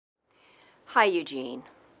Hi, Eugene.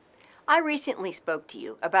 I recently spoke to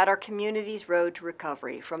you about our community's road to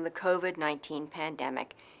recovery from the COVID-19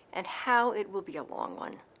 pandemic and how it will be a long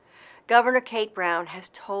one. Governor Kate Brown has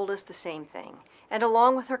told us the same thing, and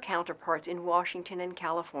along with her counterparts in Washington and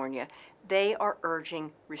California, they are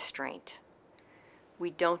urging restraint. We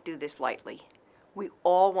don't do this lightly. We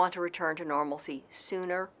all want to return to normalcy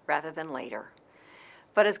sooner rather than later.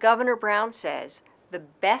 But as Governor Brown says, the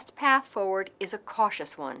best path forward is a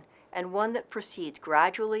cautious one, and one that proceeds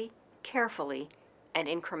gradually, carefully, and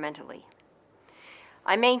incrementally.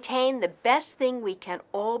 I maintain the best thing we can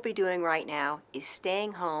all be doing right now is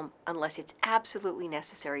staying home unless it's absolutely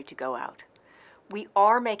necessary to go out. We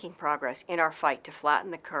are making progress in our fight to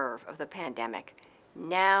flatten the curve of the pandemic.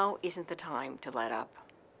 Now isn't the time to let up.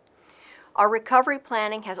 Our recovery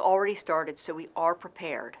planning has already started, so we are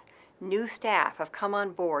prepared. New staff have come on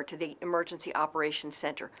board to the Emergency Operations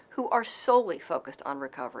Center who are solely focused on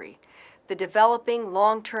recovery. The developing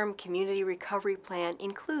long-term community recovery plan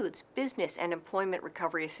includes business and employment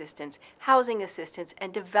recovery assistance, housing assistance,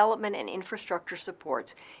 and development and infrastructure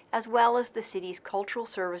supports, as well as the city's cultural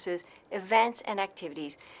services, events, and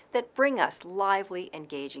activities that bring us lively,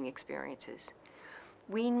 engaging experiences.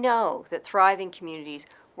 We know that thriving communities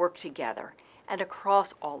work together and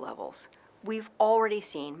across all levels. We've already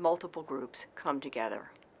seen multiple groups come together.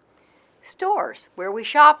 Stores, where we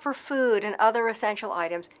shop for food and other essential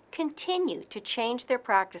items, continue to change their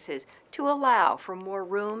practices to allow for more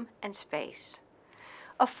room and space.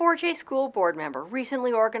 A 4J school board member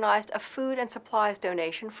recently organized a food and supplies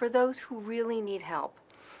donation for those who really need help.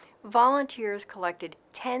 Volunteers collected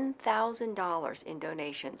 $10,000 in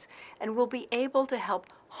donations and will be able to help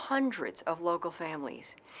hundreds of local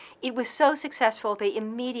families. It was so successful they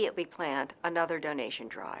immediately planned another donation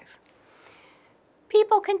drive.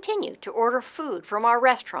 People continue to order food from our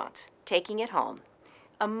restaurants, taking it home.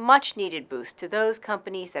 A much-needed boost to those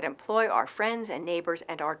companies that employ our friends and neighbors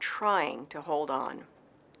and are trying to hold on.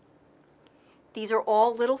 These are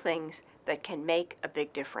all little things that can make a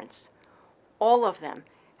big difference. All of them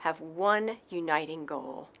have one uniting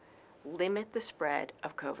goal: limit the spread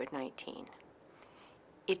of COVID-19.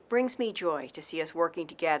 It brings me joy to see us working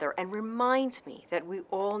together and reminds me that we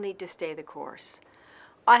all need to stay the course.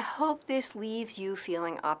 I hope this leaves you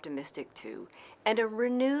feeling optimistic too, and a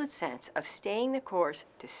renewed sense of staying the course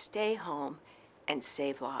to stay home and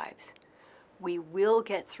save lives. We will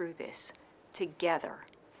get through this together.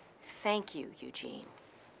 Thank you, Eugene,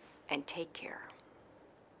 and take care.